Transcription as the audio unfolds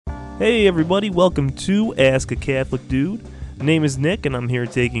Hey everybody, welcome to Ask a Catholic Dude. My name is Nick and I'm here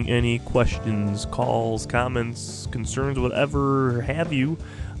taking any questions, calls, comments, concerns, whatever have you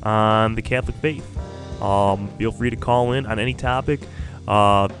on the Catholic faith. Feel free to call in on any topic.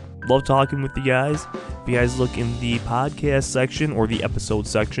 Love talking with you guys. If you guys look in the podcast section or the episode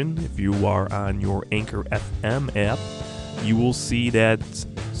section, if you are on your Anchor FM app, you will see that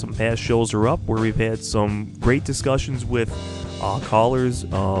some past shows are up where we've had some great discussions with callers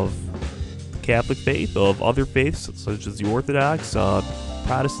of Catholic faith, of other faiths such as the Orthodox,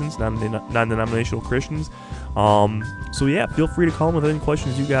 Protestants, non-denominational Christians. So yeah, feel free to call in with any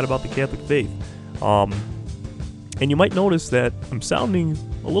questions you got about the Catholic faith. And you might notice that I'm sounding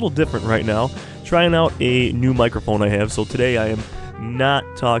a little different right now, trying out a new microphone I have. So today I am not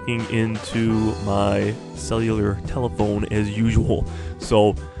talking into my cellular telephone as usual.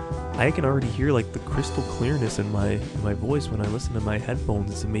 So I can already hear like the crystal clearness in my voice when I listen to my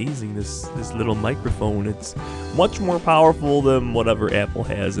headphones. It's amazing, this little microphone. It's much more powerful than whatever Apple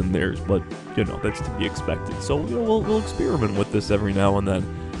has in theirs, but that's to be expected. So we'll experiment with this every now and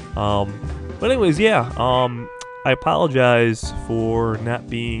then. But anyways, I apologize for not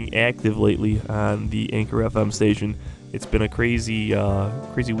being active lately on the Anchor FM station. It's been a crazy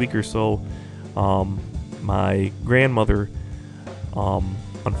week or so. My grandmother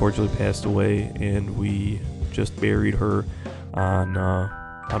unfortunately passed away, and we just buried her on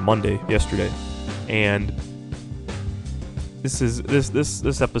Monday, yesterday. And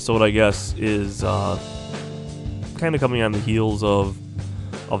this episode, I guess, is kind of coming on the heels of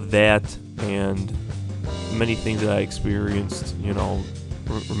that and many things that I experienced.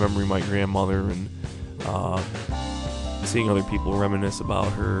 Remembering my grandmother and seeing other people reminisce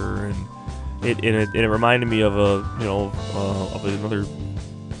about her, and it reminded me of of another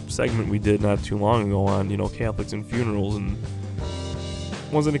segment we did not too long ago on Catholics and funerals, and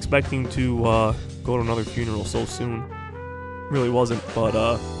wasn't expecting to go to another funeral so soon. Really wasn't, but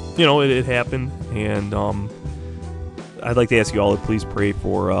it happened, and I'd like to ask you all to please pray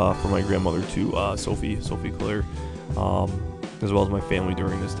for my grandmother too, Sophie Claire, as well as my family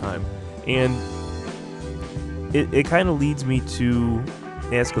during this time. And it kind of leads me to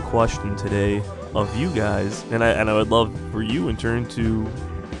ask a question today of you guys, and I would love for you in turn to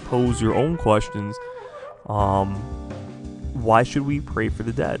pose your own questions. Why should we pray for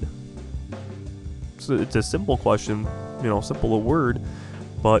the dead? So it's a simple question, simple a word,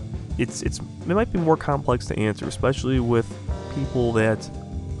 but it might be more complex to answer, especially with people that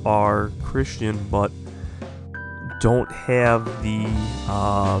are Christian but don't have the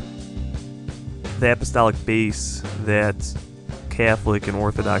apostolic base that Catholic and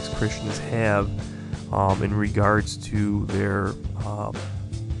Orthodox Christians have in regards to their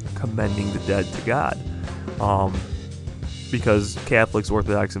commending the dead to God. Because Catholics,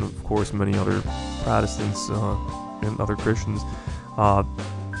 Orthodox, and of course many other Protestants and other Christians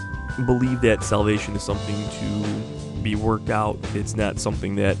believe that salvation is something to be worked out. It's not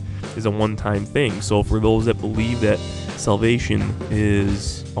something that is a one-time thing. So for those that believe that salvation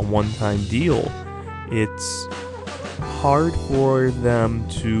is a one-time deal, it's hard for them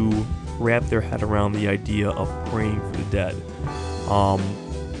to wrap their head around the idea of praying for the dead.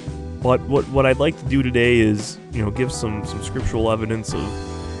 But what I'd like to do today is, give some scriptural evidence of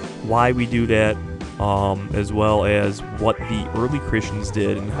why we do that, as well as what the early Christians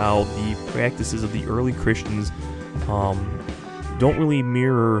did and how the practices of the early Christians don't really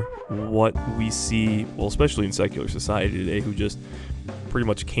mirror what we see, well, especially in secular society today, who just pretty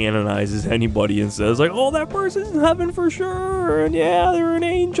much canonizes anybody and says, like, oh, that person's in heaven for sure, and yeah, they're an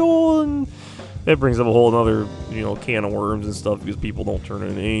angel, and that brings up a whole other, can of worms and stuff, because people don't turn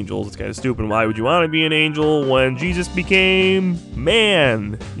into angels. It's kind of stupid. Why would you want to be an angel when Jesus became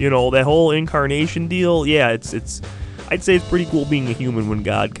man? That whole incarnation deal. Yeah, I'd say it's pretty cool being a human when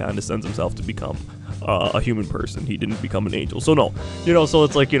God condescends himself to become a human person. He didn't become an angel. So no, so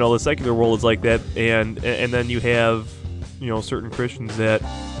it's like, the secular world is like that, and then you have, certain Christians that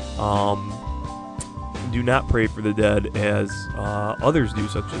do not pray for the dead as others do,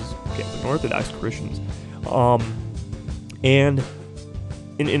 such as Catholic and Orthodox Christians. And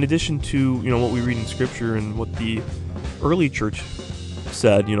in addition to what we read in Scripture and what the early church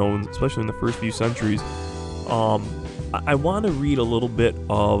said, especially in the first few centuries, I want to read a little bit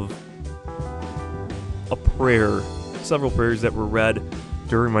of a prayer, several prayers that were read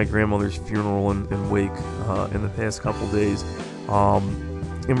during my grandmother's funeral and wake in the past couple days.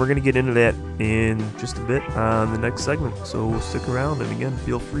 And we're going to get into that in just a bit on the next segment. So stick around, and again,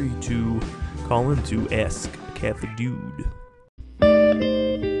 feel free to call in to Ask a Catholic Dude.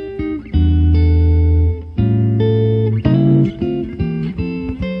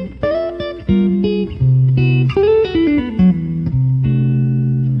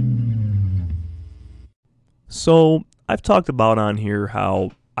 So I've talked about on here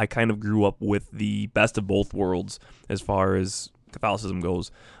how I kind of grew up with the best of both worlds as far as Catholicism goes.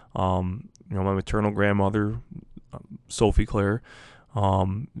 My maternal grandmother, Sophie Claire,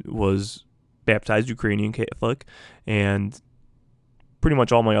 was baptized Ukrainian Catholic, and pretty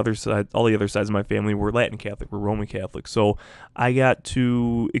much all the other sides of my family were Latin Catholic, were Roman Catholic. So I got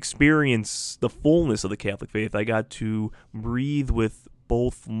to experience the fullness of the Catholic faith. I got to breathe with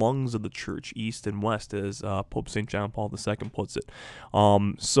both lungs of the church, east and west, as Pope St. John Paul II puts it.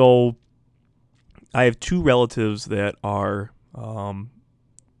 So I have two relatives that are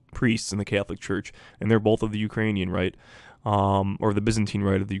priests in the Catholic Church, and they're both of the Ukrainian rite, or the Byzantine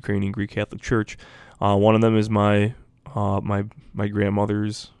rite of the Ukrainian Greek Catholic Church. One of them is my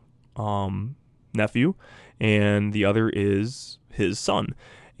grandmother's nephew, and the other is his son.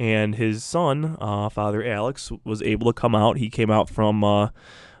 And his son, Father Alex, was able to come out. He came out from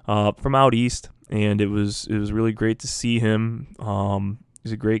out east, and it was really great to see him.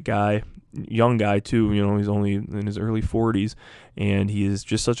 He's a great guy, young guy too. He's only in his early 40s, and he is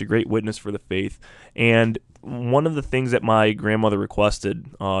just such a great witness for the faith. And one of the things that my grandmother requested,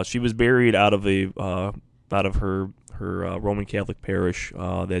 she was buried out of her Roman Catholic parish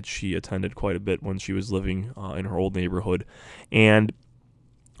that she attended quite a bit when she was living in her old neighborhood. And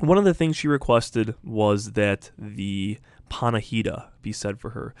one of the things she requested was that the Panahida be said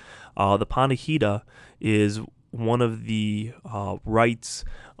for her. The Panahida is one of the rites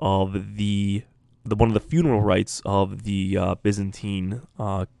of one of the funeral rites of the Byzantine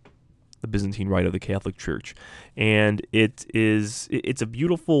rite of the Catholic Church, and it's a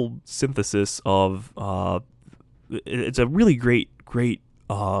beautiful synthesis of it's a really great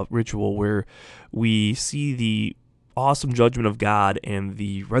ritual where we see the awesome judgment of God and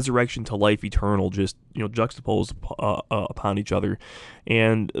the resurrection to life eternal just juxtaposed upon each other,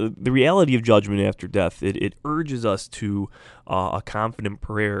 and the reality of judgment after death. It urges us to a confident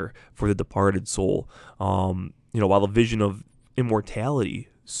prayer for the departed soul. While the vision of immortality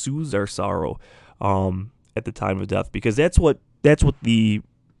soothes our sorrow at the time of death, because that's what the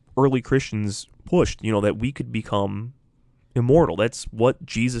early Christians pushed. That we could become immortal. That's what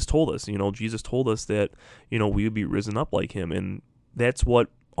Jesus told us. Jesus told us that, we would be risen up like him. And that's what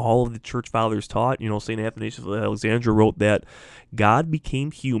all of the church fathers taught. St. Athanasius of Alexandria wrote that God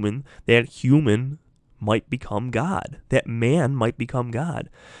became human, that human might become God, that man might become God.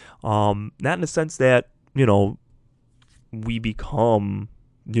 Not in the sense that, we become,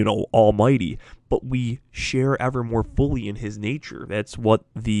 almighty, but we share ever more fully in his nature. That's what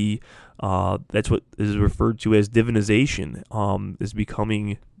is referred to as divinization, is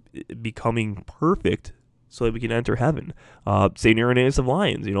becoming perfect so that we can enter heaven. St. Irenaeus of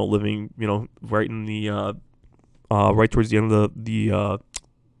Lyons, living, right in the right towards the end of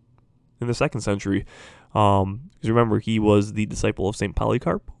in the 2nd century. Because remember, he was the disciple of St.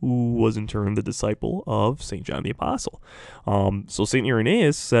 Polycarp, who was in turn the disciple of St. John the Apostle. So St.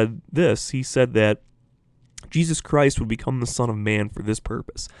 Irenaeus said this. He said that Jesus Christ would become the Son of Man for this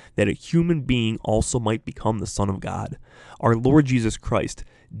purpose, that a human being also might become the Son of God. Our Lord Jesus Christ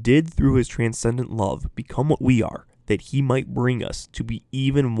did, through his transcendent love, become what we are, that he might bring us to be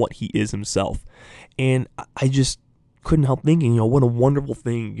even what he is himself. And I just couldn't help thinking, what a wonderful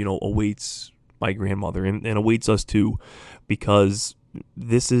thing, awaits my grandmother and awaits us too, because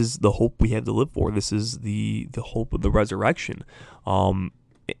this is the hope we have to live for. This is the hope of the resurrection. And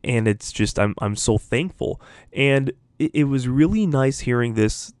it's just, I'm so thankful. And it was really nice hearing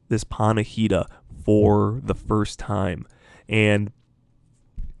this Panahida for the first time. And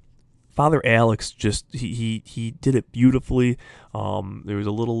Father Alex just, he did it beautifully. There was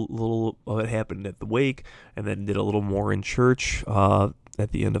a little of it happened at the wake, and then did a little more in church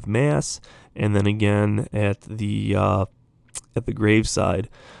at the end of Mass, and then again at the graveside.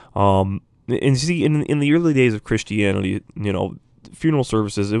 And see, in the early days of Christianity, funeral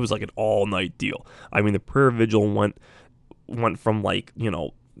services, it was like an all-night deal. I mean, the prayer vigil went from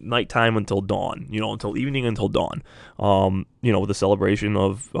nighttime until dawn, until evening, until dawn, with the celebration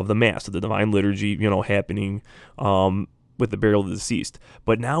of the Mass, of the Divine Liturgy, happening with the burial of the deceased.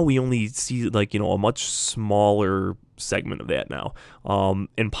 But now we only see a much smaller segment of that now.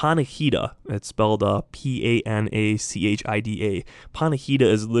 And Panahida, it's spelled Panachida. Panahida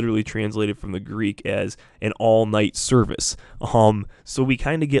is literally translated from the Greek as an all-night service. So we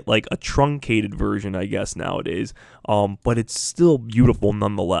kind of get a truncated version, I guess, nowadays. But it's still beautiful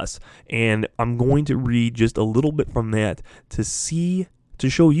nonetheless. And I'm going to read just a little bit from that to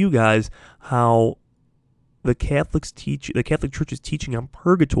show you guys how the Catholic Church's teaching on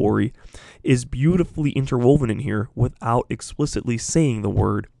purgatory is beautifully interwoven in here without explicitly saying the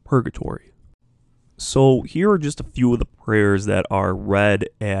word purgatory. So here are just a few of the prayers that are read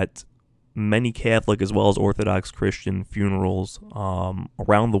at many Catholic as well as Orthodox Christian funerals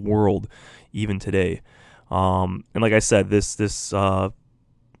around the world, even today. And like I said, this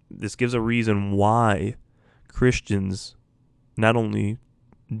gives a reason why Christians not only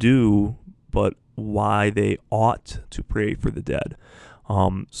do, but why they ought to pray for the dead.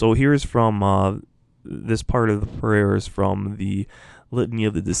 So here's from this part of the prayer is from the Litany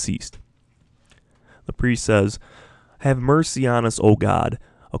of the Deceased. The priest says, "Have mercy on us, O God,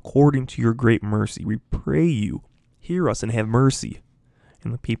 according to your great mercy. We pray you, hear us and have mercy."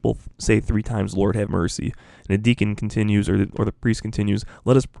 And the people say 3 times, "Lord, have mercy." And the deacon continues, or the priest continues,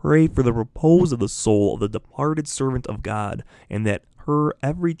 "Let us pray for the repose of the soul of the departed servant of God, and that her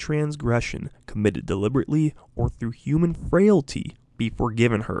every transgression, committed deliberately or through human frailty, be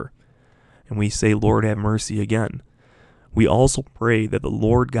forgiven her." And we say, "Lord, have mercy" again. We also pray that the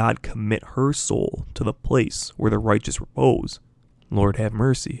Lord God commit her soul to the place where the righteous repose. Lord, have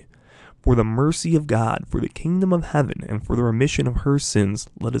mercy. For the mercy of God, for the kingdom of heaven, and for the remission of her sins,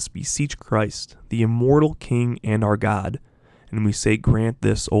 let us beseech Christ, the immortal King and our God. And we say, "Grant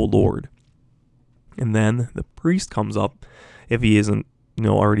this, O Lord." And then the priest comes up, if he isn't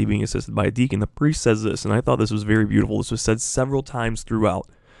already being assisted by a deacon. The priest says this, and I thought this was very beautiful. This was said several times throughout,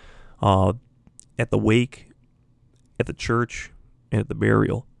 at the wake, at the church, and at the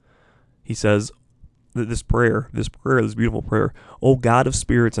burial. He says this beautiful prayer, "O God of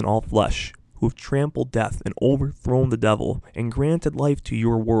spirits and all flesh, who have trampled death and overthrown the devil and granted life to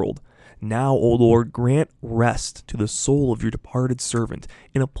your world, now, O Lord, grant rest to the soul of your departed servant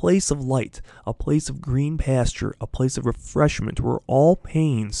in a place of light, a place of green pasture, a place of refreshment where all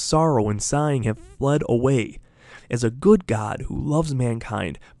pain, sorrow, and sighing have fled away. As a good God who loves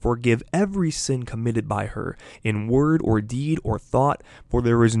mankind, forgive every sin committed by her, in word or deed or thought, for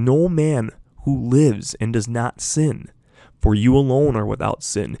there is no man who lives and does not sin. For you alone are without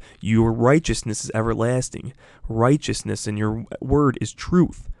sin. Your righteousness is everlasting. Righteousness in your word is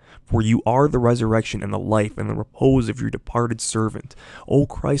truth. For you are the resurrection and the life and the repose of your departed servant. O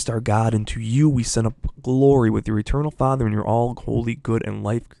Christ our God, and to you we send up glory with your eternal Father and your all holy, good, and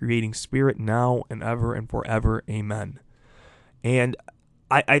life-creating Spirit, now and ever and forever. Amen." And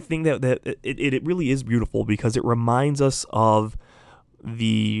I think that it really is beautiful because it reminds us of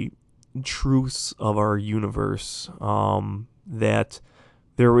the truths of our universe, that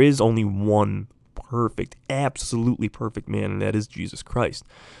there is only one perfect, absolutely perfect man, and that is Jesus Christ.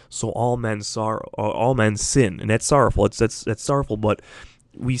 So all men sin, and that's sorrowful. That's sorrowful. But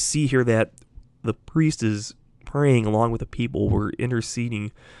we see here that the priest is praying along with the people. We're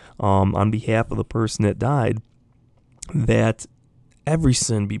interceding on behalf of the person that died, that every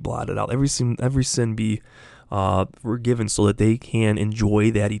sin be blotted out, every sin be forgiven, so that they can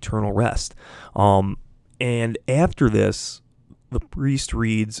enjoy that eternal rest. And after this, the priest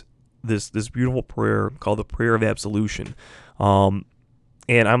reads this beautiful prayer called the Prayer of Absolution,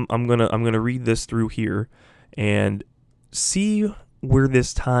 and I'm gonna read this through here and see where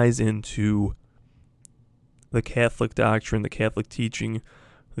this ties into the Catholic doctrine, the Catholic teaching,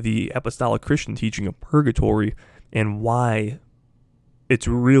 the Apostolic Christian teaching of purgatory, and why it's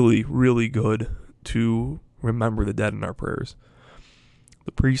really, really good to remember the dead in our prayers.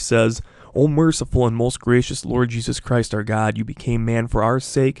 The priest says, "O merciful and most gracious Lord Jesus Christ our God, you became man for our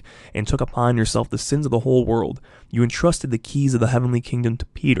sake and took upon yourself the sins of the whole world. You entrusted the keys of the heavenly kingdom to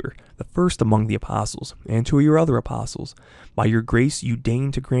Peter, the first among the apostles, and to your other apostles. By your grace you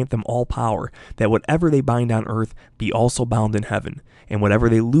deigned to grant them all power, that whatever they bind on earth be also bound in heaven, and whatever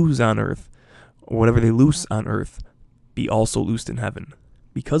they loose on earth be also loosed in heaven.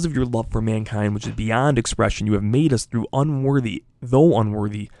 Because of your love for mankind, which is beyond expression, you have made us though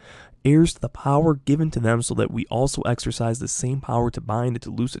unworthy, heirs to the power given to them, so that we also exercise the same power to bind and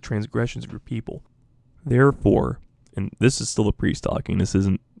to loose the transgressions of your people. Therefore," and this is still the priest talking, this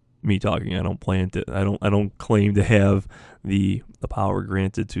isn't me talking, I don't claim to have the power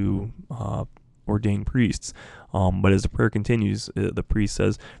granted to ordained priests. But as the prayer continues, the priest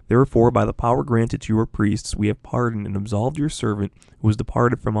says, "Therefore, by the power granted to your priests, we have pardoned and absolved your servant who has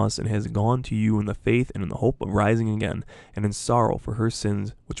departed from us and has gone to you in the faith and in the hope of rising again, and in sorrow for her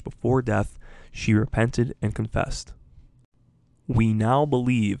sins, which before death she repented and confessed. We now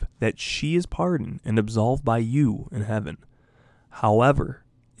believe that she is pardoned and absolved by you in heaven. However,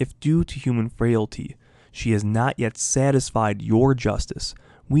 if due to human frailty she has not yet satisfied your justice,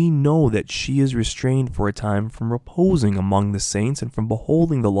 we know that she is restrained for a time from reposing among the saints and from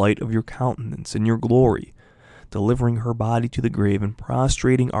beholding the light of your countenance and your glory. delivering her body to the grave and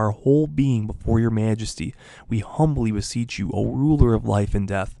prostrating our whole being before your majesty, we humbly beseech you, O ruler of life and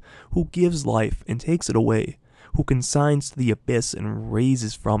death, who gives life and takes it away, who consigns to the abyss and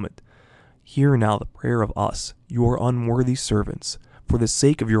raises from it. Hear now the prayer of us, your unworthy servants, for the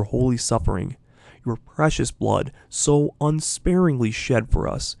sake of your holy suffering, your precious blood so unsparingly shed for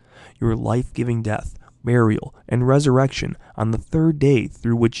us, your life-giving death, burial, and resurrection on the third day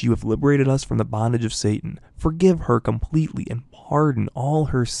through which you have liberated us from the bondage of Satan. Forgive her completely and pardon all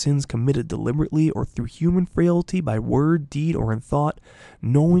her sins committed deliberately or through human frailty by word, deed, or in thought,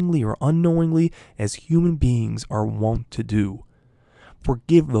 knowingly or unknowingly, as human beings are wont to do.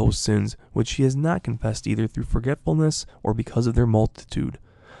 Forgive those sins which she has not confessed either through forgetfulness or because of their multitude.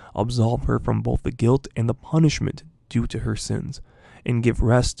 Absolve her from both the guilt and the punishment due to her sins, and give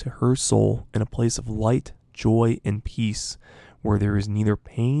rest to her soul in a place of light, joy, and peace, where there is neither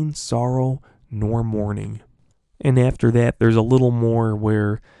pain, sorrow, nor mourning. And after that, there's a little more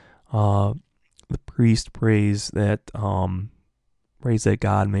where the priest prays that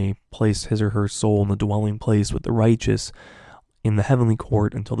God may place his or her soul in the dwelling place with the righteous in the heavenly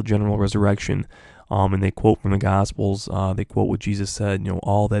court until the general resurrection. And they quote from the Gospels, they quote what Jesus said,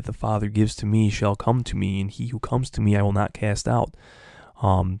 all that the Father gives to me shall come to me, and he who comes to me I will not cast out.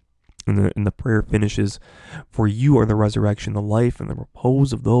 And the prayer finishes, for you are the resurrection, the life, and the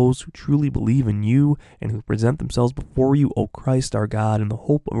repose of those who truly believe in you and who present themselves before you, O Christ our God, in the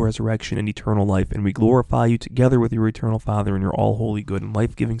hope of resurrection and eternal life. And we glorify you together with your eternal Father and your all-holy, good, and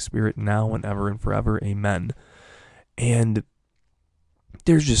life-giving Spirit, now and ever and forever. Amen. And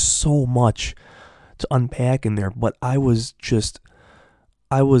there's just so much to unpack in there, but I was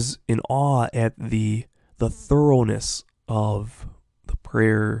in awe at the thoroughness of the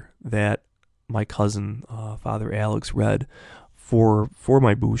prayer that my cousin, Father Alex, read for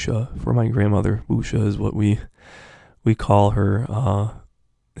my Busha, for my grandmother. Busha is what we call her,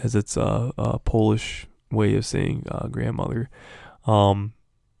 as it's a Polish way of saying grandmother.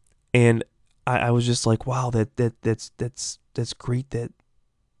 And I was just like, wow, that's great that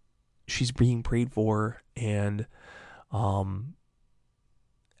she's being prayed for, and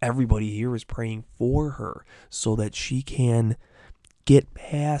everybody here is praying for her so that she can get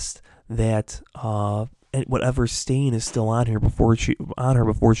past that and whatever stain is still on her before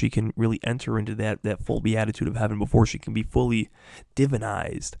she can really enter into that full beatitude of heaven, before she can be fully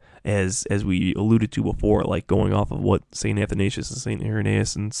divinized, as we alluded to before, like going off of what St. Athanasius and St.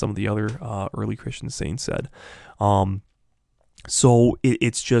 Irenaeus and some of the other early Christian saints said. So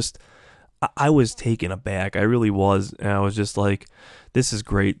it's just, I was taken aback. I really was. And I was just like, this is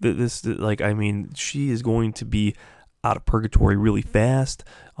great. She is going to be out of purgatory really fast,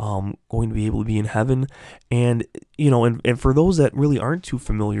 going to be able to be in heaven. And, and for those that really aren't too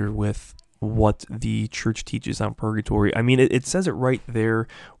familiar with what the church teaches on purgatory, it says it right there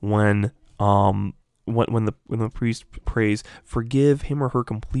when the priest prays, forgive him or her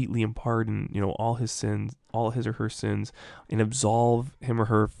completely and pardon, all his sins, all his or her sins, and absolve him or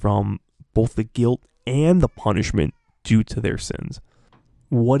her from both the guilt and the punishment due to their sins.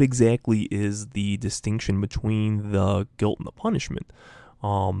 What exactly is the distinction between the guilt and the punishment?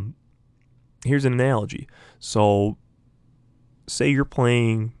 Here's an analogy. So, say you're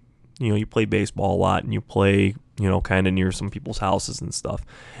playing, you play baseball a lot, and you play, kind of near some people's houses and stuff,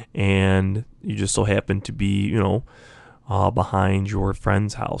 and you just so happen to be, behind your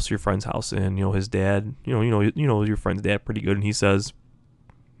friend's house, and his dad, your friend's dad pretty good, and he says,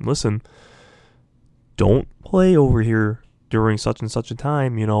 listen, don't play over here during such and such a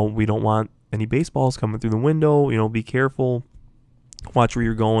time. We don't want any baseballs coming through the window. Be careful. Watch where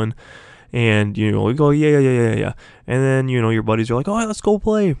you're going. And, we go, yeah. And then, your buddies are like, oh, let's go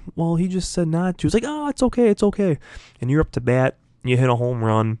play. Well, he just said not to. It's like, oh, it's okay. And you're up to bat. You hit a home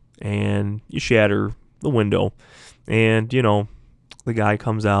run and you shatter the window. And, the guy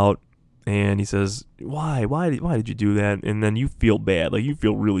comes out and he says, why did you do that? And then you feel bad. Like, you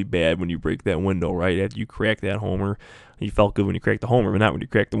feel really bad when you break that window, right? After you crack that homer. You felt good when you cracked the homer, but not when you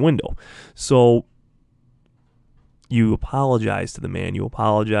cracked the window. So you apologize to the man. You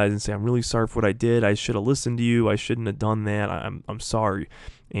apologize and say, I'm really sorry for what I did. I should have listened to you. I shouldn't have done that. I'm sorry.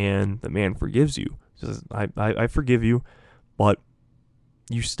 And the man forgives you. He says, I forgive you, but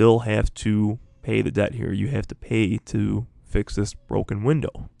you still have to pay the debt here. You have to pay to fix this broken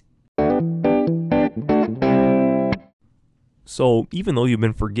window. So even though you've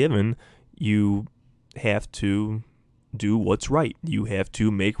been forgiven, you have to do what's right. You have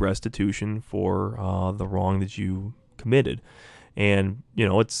to make restitution for the wrong that you committed. And,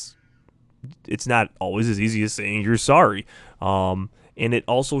 it's not always as easy as saying you're sorry. And it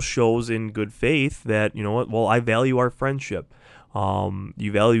also shows in good faith that, you know what, well, I value our friendship.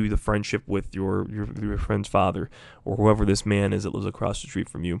 You value the friendship with your friend's father or whoever this man is that lives across the street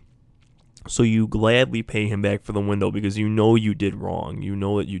from you. So you gladly pay him back for the window because you know you did wrong. You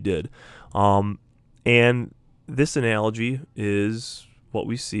know that you did. And this analogy is what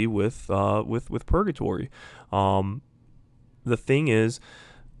we see with purgatory. The thing is,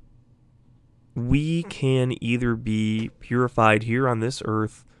 we can either be purified here on this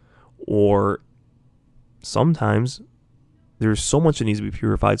earth, or sometimes there's so much that needs to be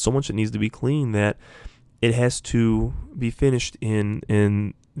purified, so much that needs to be clean that it has to be finished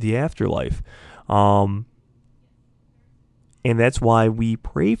in the afterlife. And that's why we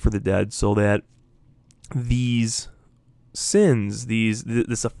pray for the dead, so that these sins,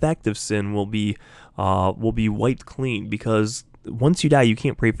 this effect of sin will be wiped clean. Because once you die, you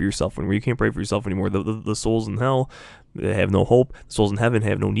can't pray for yourself anymore. You can't pray for yourself anymore. The souls in hell, they have no hope. The souls in heaven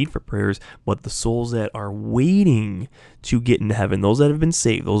have no need for prayers. But the souls that are waiting to get into heaven, those that have been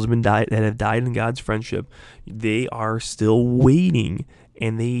saved, those that have died in God's friendship, they are still waiting,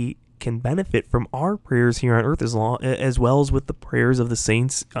 and they can benefit from our prayers here on earth, as well as with the prayers of the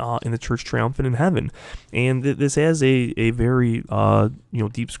saints in the church triumphant in heaven. And this has a very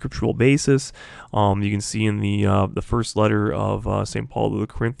deep scriptural basis. You can see in the first letter of St. Paul to the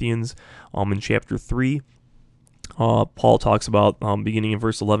Corinthians, in chapter 3. Paul talks about, beginning in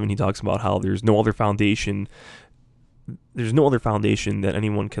verse 11, he talks about how there's no other foundation that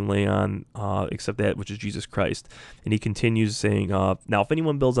anyone can lay on except that which is Jesus Christ. And he continues saying, now if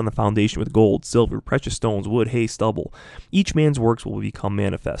anyone builds on the foundation with gold, silver, precious stones, wood, hay, stubble, each man's works will become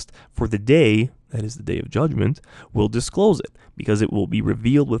manifest. For the day, that is the day of judgment, will disclose it, because it will be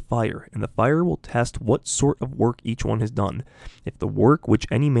revealed with fire, and the fire will test what sort of work each one has done. If the work which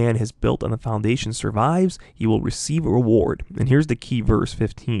any man has built on the foundation survives, he will receive a reward. And here's the key verse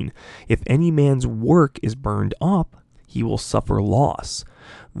 15. If any man's work is burned up, he will suffer loss,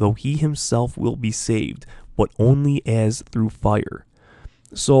 though he himself will be saved, but only as through fire.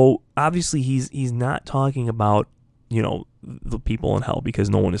 So obviously he's not talking about, the people in hell, because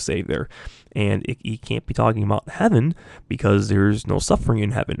no one is saved there. And he can't be talking about heaven, because there's no suffering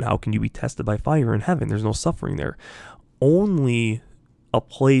in heaven. How can you be tested by fire in heaven? There's no suffering there. Only a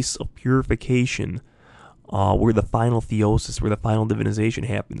place of purification, where the final theosis, where the final divinization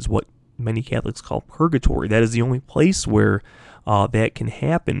happens, what many Catholics call purgatory. That is the only place where that can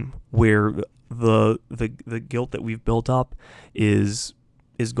happen, where the guilt that we've built up is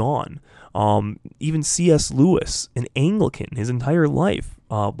gone. Even C.S. Lewis, an Anglican, his entire life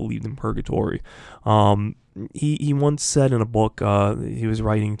believed in purgatory. He once said in a book he was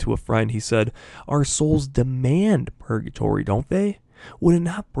writing to a friend, he said, "Our souls demand purgatory, don't they? Would it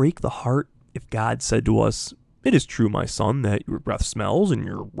not break the heart if God said to us, 'It is true, my son, that your breath smells and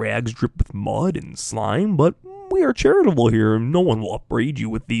your rags drip with mud and slime, but we are charitable here, and no one will upbraid you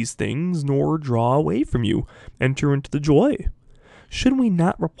with these things, nor draw away from you. Enter into the joy.' Should we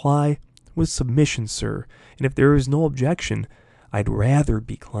not reply, 'With submission, sir, and if there is no objection, I'd rather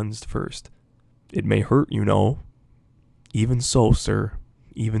be cleansed first. It may hurt, you know. Even so, sir,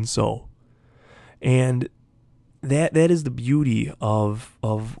 even so.'" And that is the beauty of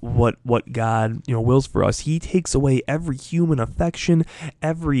what God wills for us. He takes away every human affection,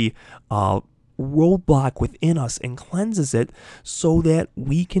 every roadblock within us, and cleanses it so that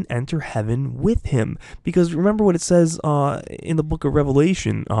we can enter heaven with him. Because remember what it says in the book of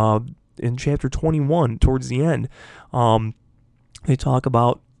Revelation, in chapter 21, towards the end, they talk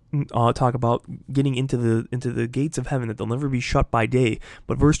about getting into the gates of heaven, that they'll never be shut by day.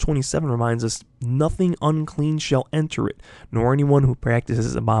 But verse 27 reminds us, "Nothing unclean shall enter it, nor anyone who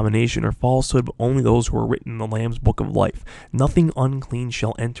practices abomination or falsehood, but only those who are written in the Lamb's book of life. Nothing unclean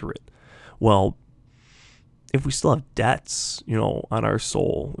shall enter it." Well, if we still have debts, on our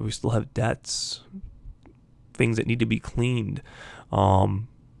soul, if we still have debts, things that need to be cleaned,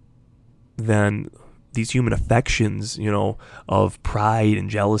 then these human affections, of pride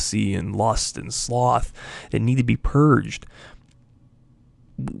and jealousy and lust and sloth, that need to be purged,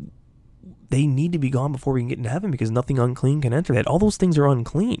 they need to be gone before we can get into heaven, because nothing unclean can enter that. All those things are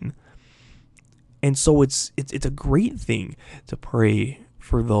unclean. And so it's a great thing to pray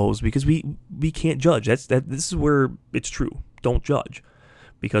for those, because we can't judge. This is where it's true. Don't judge,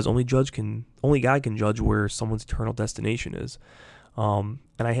 because only God can judge where someone's eternal destination is. And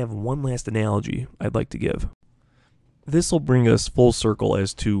I have one last analogy I'd like to give. This will bring us full circle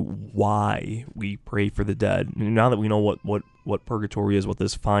as to why we pray for the dead. Now that we know what purgatory is, what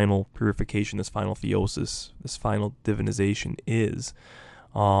this final purification, this final theosis, this final divinization is.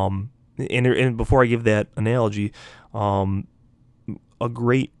 And before I give that analogy, a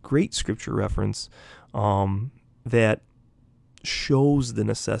great scripture reference that shows the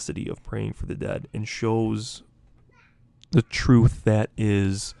necessity of praying for the dead and shows the truth that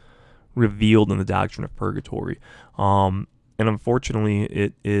is revealed in the doctrine of purgatory. And unfortunately,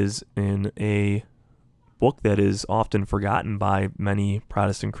 it is in a book that is often forgotten by many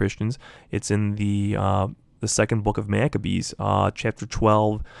Protestant Christians. It's in the second book of Maccabees, chapter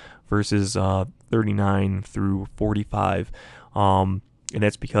 12, verses 39 through 45. And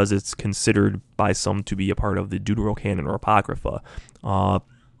that's because it's considered by some to be a part of the Deuterocanon or Apocrypha,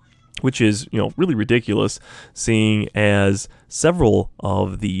 which is, really ridiculous, seeing as several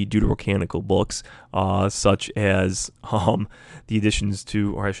of the Deuterocanonical books, such as the additions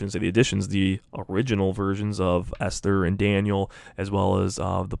to, or I shouldn't say the additions, the original versions of Esther and Daniel, as well as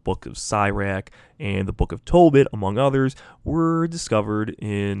the book of Sirach and the book of Tobit, among others, were discovered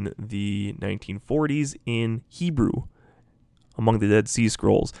in the 1940s in Hebrew among the Dead Sea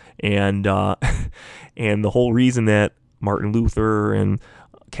Scrolls. And and the whole reason that Martin Luther and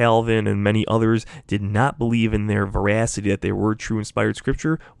Calvin and many others did not believe in their veracity, that they were true inspired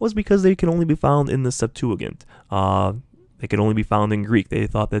scripture, was because they can only be found in the Septuagint. They could only be found in Greek. They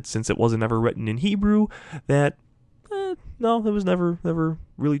thought that since it wasn't ever written in Hebrew, that no, it was never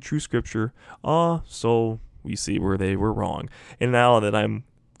really true scripture. So we see where they were wrong. And now that I'm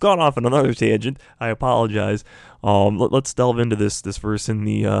gone off on another tangent, I apologize. Let's delve into this verse in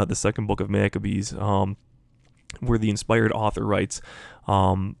the second book of Maccabees, where the inspired author writes,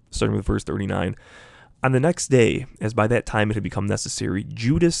 starting with verse 39, "On the next day, as by that time it had become necessary,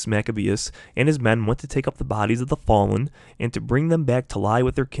 Judas Maccabeus and his men went to take up the bodies of the fallen, and to bring them back to lie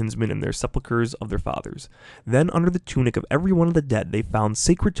with their kinsmen in their sepulchres of their fathers. Then under the tunic of every one of the dead they found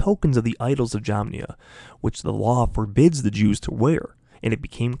sacred tokens of the idols of Jamnia, which the law forbids the Jews to wear, and it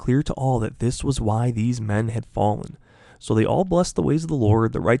became clear to all that this was why these men had fallen. So they all blessed the ways of the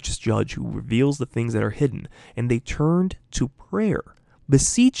Lord, the righteous judge, who reveals the things that are hidden, and they turned to prayer,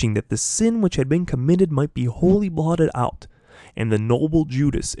 beseeching that the sin which had been committed might be wholly blotted out. And the noble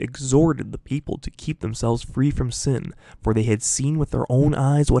Judas exhorted the people to keep themselves free from sin, for they had seen with their own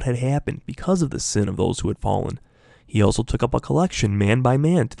eyes what had happened because of the sin of those who had fallen. He also took up a collection, man by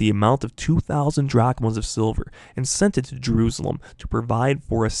man, to the amount of 2,000 drachmas of silver, and sent it to Jerusalem to provide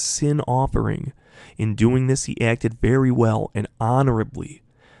for a sin offering. In doing this he acted very well and honorably,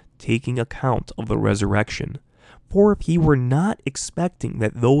 taking account of the resurrection. For if he were not expecting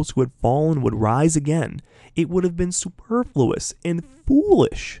that those who had fallen would rise again, it would have been superfluous and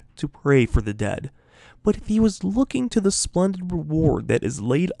foolish to pray for the dead. But if he was looking to the splendid reward that is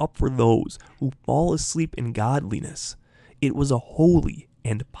laid up for those who fall asleep in godliness, it was a holy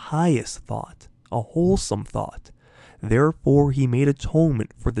and pious thought, a wholesome thought. Therefore he made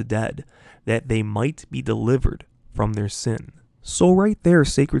atonement for the dead, that they might be delivered from their sin." So right there,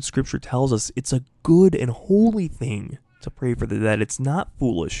 sacred scripture tells us it's a good and holy thing to pray for the dead. It's not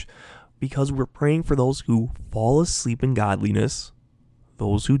foolish, because we're praying for those who fall asleep in godliness,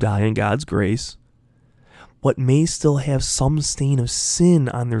 those who die in God's grace, but may still have some stain of sin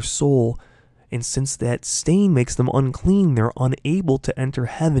on their soul, and since that stain makes them unclean, they're unable to enter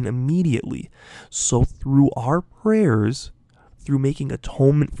heaven immediately. So through our prayers, through making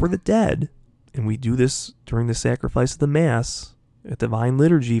atonement for the dead, and we do this during the sacrifice of the Mass, at Divine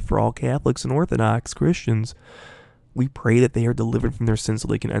Liturgy for all Catholics and Orthodox Christians, we pray that they are delivered from their sins so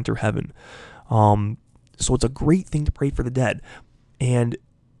they can enter heaven. So it's a great thing to pray for the dead. And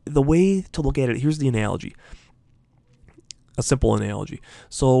the way to look at it, here's the analogy. A simple analogy.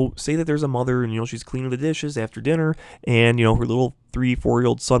 So say that there's a mother and, she's cleaning the dishes after dinner, and, her little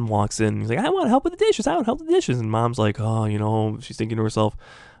 3-4-year-old son walks in and he's like, "I want help with the dishes. I want help with the dishes." And mom's like, she's thinking to herself,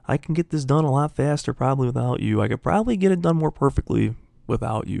 "I can get this done a lot faster probably without you. I could probably get it done more perfectly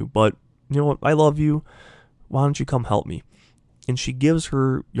without you. But you know what? I love you. Why don't you come help me?" And she gives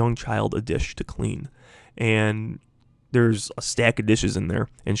her young child a dish to clean. And there's a stack of dishes in there,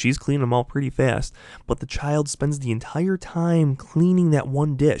 and she's cleaning them all pretty fast. But the child spends the entire time cleaning that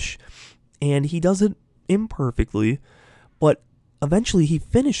one dish. And he does it imperfectly, but eventually he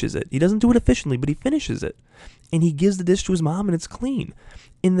finishes it. He doesn't do it efficiently, but he finishes it. And he gives the dish to his mom, and it's clean.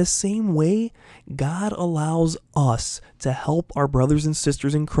 In the same way, God allows us to help our brothers and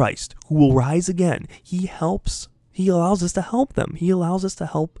sisters in Christ who will rise again. He allows us to help them. He allows us to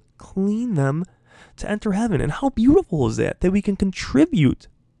help clean them to enter heaven. And how beautiful is that we can contribute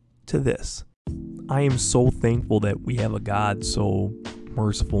to this. I am so thankful that we have a God so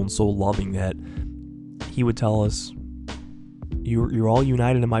merciful and so loving that he would tell us, you're all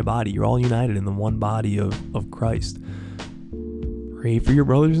united in my body. You're all united in the one body of Christ. Pray for your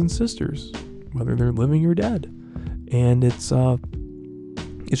brothers and sisters, whether they're living or dead. And it's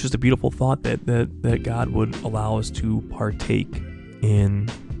it's just a beautiful thought that God would allow us to partake in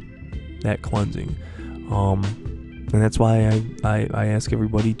that cleansing. And that's why I ask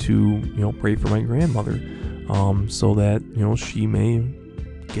everybody to, pray for my grandmother, so that, she may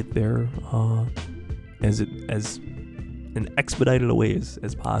get there as an expedited a way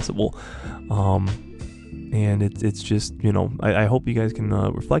as possible. And it's just, I hope you guys can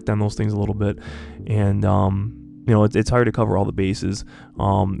reflect on those things a little bit. And it's hard to cover all the bases.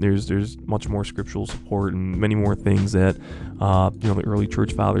 There's much more scriptural support and many more things that the early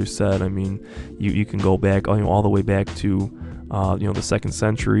church fathers said. I mean, you can go back all the way back to the 2nd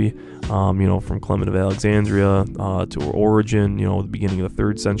century, from Clement of Alexandria to Origen, the beginning of the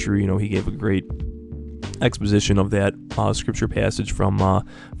 3rd century. He gave a great exposition of that scripture passage from 1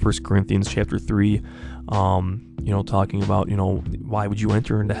 Corinthians chapter 3, talking about, why would you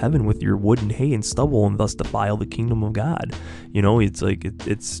enter into heaven with your wood and hay and stubble and thus defile the kingdom of God? It's like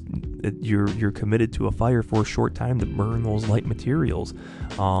you're committed to a fire for a short time to burn those light materials.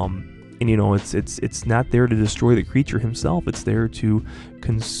 And it's not there to destroy the creature himself. It's there to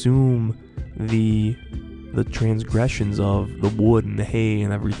consume the transgressions of the wood and the hay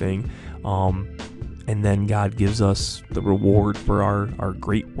and everything. And then God gives us the reward for our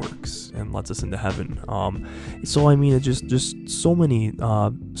great works and lets us into heaven. So I mean, it's just so many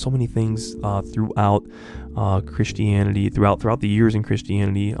things throughout Christianity, throughout the years in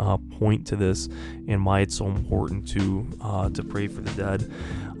Christianity, point to this and why it's so important to pray for the dead.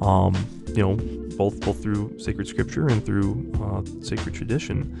 Both through sacred scripture and through sacred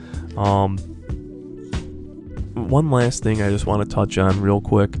tradition. One last thing I just want to touch on real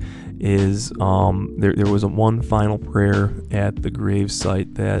quick is there was one final prayer at the grave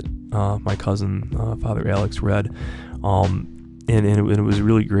site that my cousin Father Alex read, and it was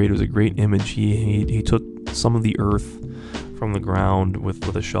really great. It was a great image. He took some of the earth from the ground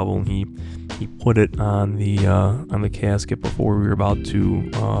with a shovel, and he put it on the casket before we were about to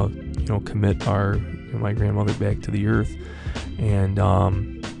commit my grandmother back to the earth, and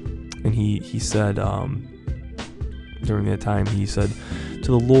he said during that time, he said to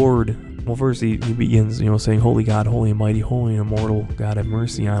the Lord, well, first he begins, saying, Holy God, holy and mighty, holy and immortal, God, have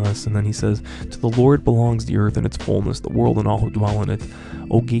mercy on us. And then he says, to the Lord belongs the earth and its fullness, the world and all who dwell in it.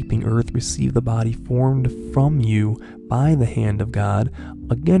 O gaping earth, receive the body formed from you by the hand of God,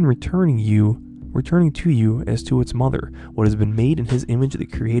 again returning to you as to its mother. What has been made in his image, the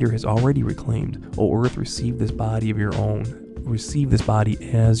Creator has already reclaimed. O earth, receive this body of your own. Receive this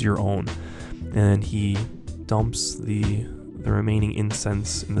body as your own. And he dumps the remaining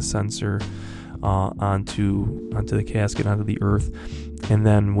incense in the censer onto the casket, onto the earth, and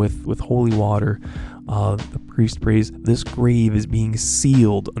then with holy water, the priest prays, this grave is being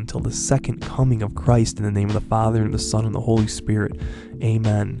sealed until the second coming of Christ, in the name of the Father and the Son and the Holy Spirit.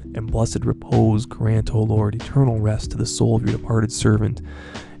 Amen. And blessed repose grant, O Lord, eternal rest to the soul of your departed servant,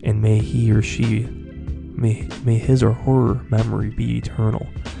 and may he or she, may his or her memory be eternal.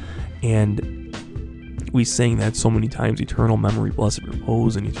 And we sang that so many times, eternal memory, blessed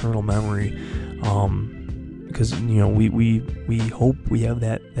repose, and eternal memory, because we hope, we have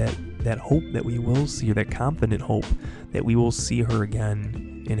that hope that we will see her, that confident hope that we will see her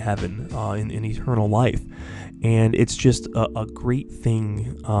again in heaven, in eternal life. And it's just a great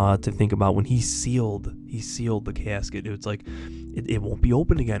thing to think about. When he sealed the casket, it's like it won't be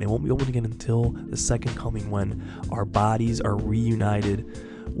opened again. It won't be opened again until the second coming, when our bodies are reunited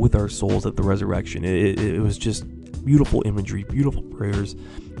with our souls at the resurrection. It was just beautiful imagery, beautiful prayers,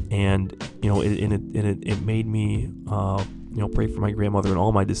 and it made me pray for my grandmother and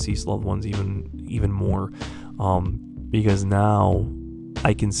all my deceased loved ones even more, because now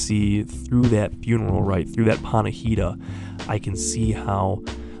I can see through that funeral rite, through that panihida, I can see how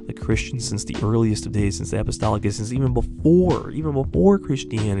the Christians, since the earliest of days, since the apostolic days, since even before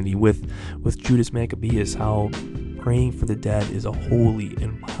Christianity, with Judas Maccabeus, how praying for the dead is a holy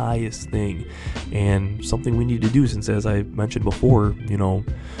and pious thing, and something we need to do, since, as I mentioned before,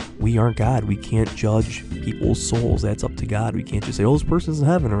 we aren't God. We can't judge people's souls. That's up to God. We can't just say, oh, this person's in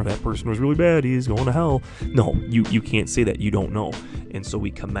heaven, or that person was really bad, he's going to hell. No, you can't say that. You don't know. And so we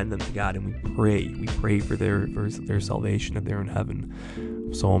commend them to God, and we pray for their salvation, that they're in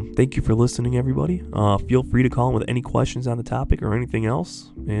heaven. So thank you for listening, everybody. Feel free to call in with any questions on the topic or anything else,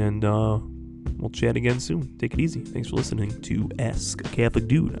 and we'll chat again soon. Take it easy. Thanks for listening to Ask a Catholic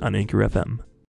Dude on Anchor FM.